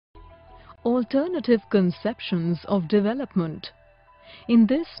Alternative conceptions of development. In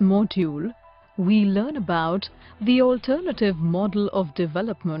this module, we learn about the alternative model of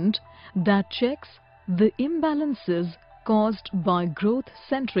development that checks the imbalances caused by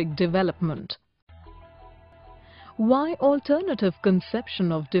growth-centric development. Why alternative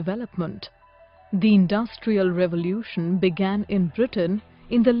conception of development? The Industrial Revolution began in Britain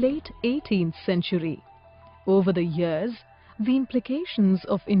in the late 18th century. Over the years, the implications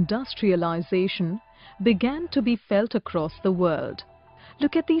of industrialization began to be felt across the world.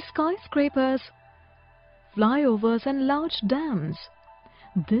 Look at these skyscrapers, flyovers and large dams.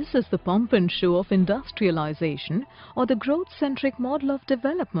 This is the pomp and show of industrialization or the growth-centric model of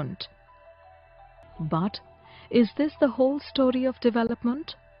development. But is this the whole story of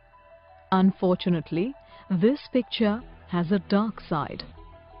development? Unfortunately, this picture has a dark side.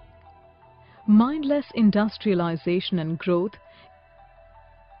 Mindless industrialization and growth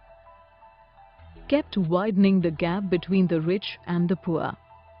kept widening the gap between the rich and the poor.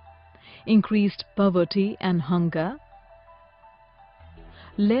 Increased poverty and hunger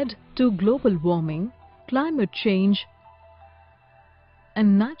led to global warming, climate change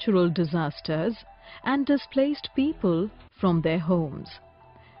and natural disasters, and displaced people from their homes.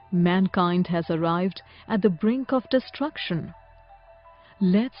 Mankind has arrived at the brink of destruction.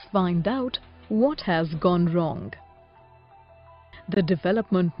 Let's find out what has gone wrong. The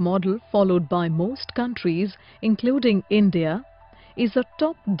development model followed by most countries, including India, is a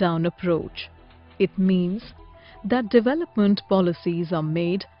top-down approach. It means that development policies are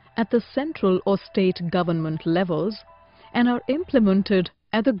made at the central or state government levels and are implemented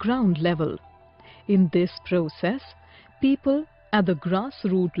at the ground level. In this process, people at the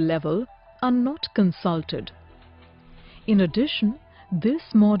grassroots level are not consulted. In addition,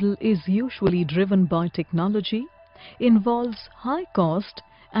 this model is usually driven by technology, involves high cost,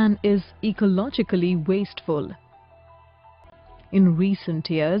 and is ecologically wasteful. In recent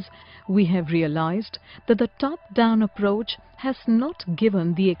years, we have realized that the top-down approach has not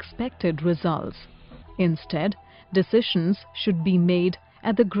given the expected results. Instead, decisions should be made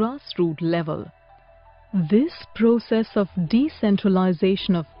at the grassroots level. This process of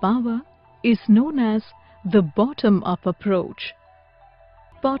decentralization of power is known as the bottom-up approach.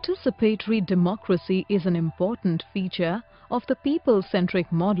 Participatory democracy is an important feature of the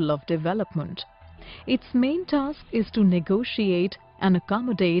people-centric model of development. Its main task is to negotiate and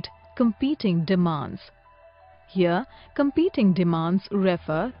accommodate competing demands. Here, competing demands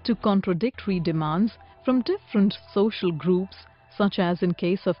refer to contradictory demands from different social groups, such as in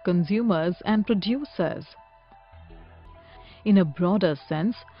case of consumers and producers. In a broader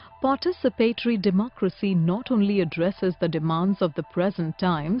sense, participatory democracy not only addresses the demands of the present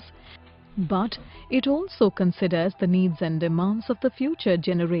times, but it also considers the needs and demands of the future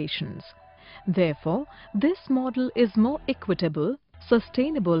generations. Therefore, this model is more equitable,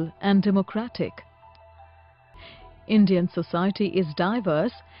 sustainable and democratic. Indian society is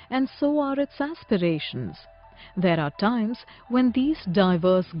diverse and so are its aspirations. There are times when these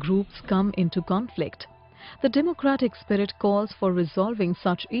diverse groups come into conflict. The democratic spirit calls for resolving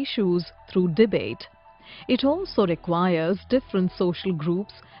such issues through debate. It also requires different social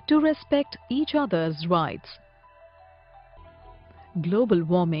groups to respect each other's rights. Global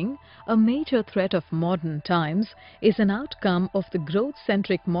warming, a major threat of modern times, is an outcome of the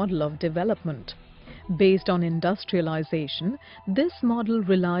growth-centric model of development. Based on industrialization, this model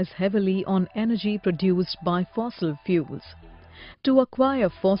relies heavily on energy produced by fossil fuels. To acquire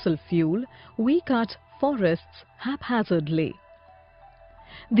fossil fuel, we cut forests haphazardly.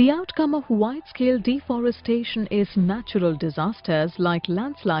 The outcome of wide-scale deforestation is natural disasters like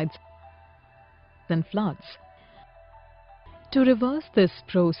landslides and floods. To reverse this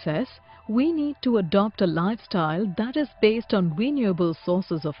process, we need to adopt a lifestyle that is based on renewable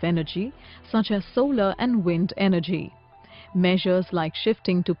sources of energy, such as solar and wind energy. Measures like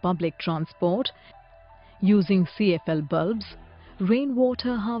shifting to public transport, using CFL bulbs,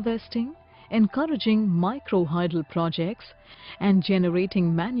 rainwater harvesting, encouraging microhydel projects, and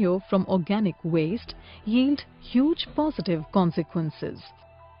generating manure from organic waste yield huge positive consequences.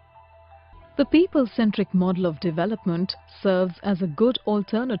 The people-centric model of development serves as a good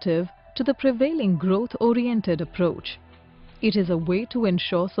alternative to the prevailing growth-oriented approach. It is a way to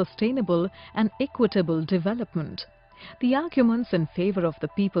ensure sustainable and equitable development. The arguments in favor of the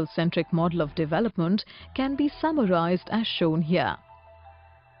people-centric model of development can be summarized as shown here.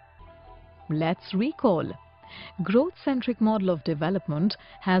 Let's recall. Growth-centric model of development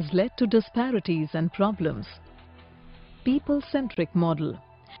has led to disparities and problems. People-centric model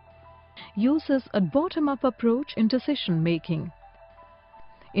uses a bottom-up approach in decision-making.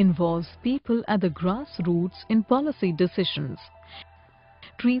 involves people at the grassroots in policy decisions,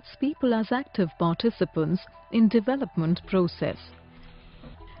 treats people as active participants in development process,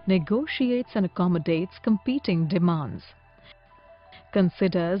 negotiates and accommodates competing demands,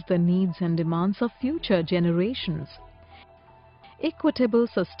 considers the needs and demands of future generations. Equitable,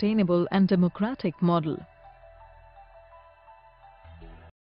 sustainable and democratic model.